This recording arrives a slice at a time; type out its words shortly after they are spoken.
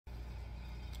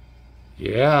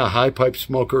Yeah, hi, pipe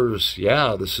smokers.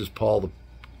 Yeah, this is Paul the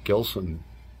Gilson,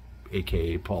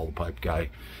 aka Paul the Pipe Guy.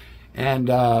 And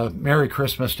Merry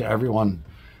Christmas to everyone.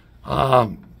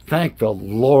 Thank the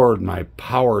Lord my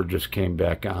power just came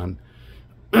back on.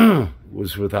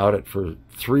 Was without it for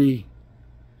 3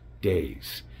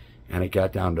 days. And it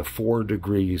got down to 4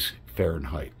 degrees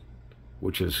Fahrenheit,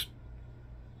 which is,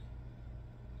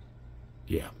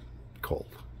 yeah, cold,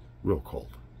 real cold.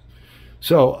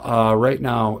 So right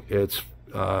now it's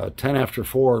 10 after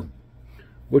 4,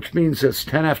 which means it's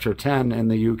 10 after 10 in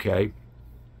the UK.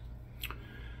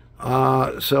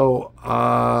 I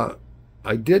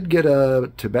did get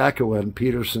a tobacco in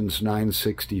Peterson's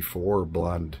 964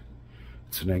 blend.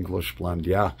 It's an English blend.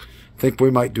 Yeah, I think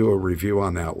we might do a review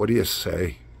on that. What do you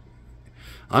say?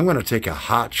 I'm going to take a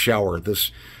hot shower.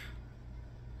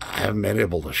 I haven't been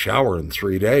able to shower in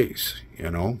 3 days, you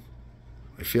know.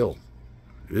 I feel,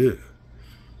 ugh.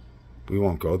 We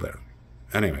won't go there.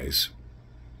 Anyways,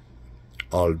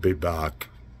 I'll be back.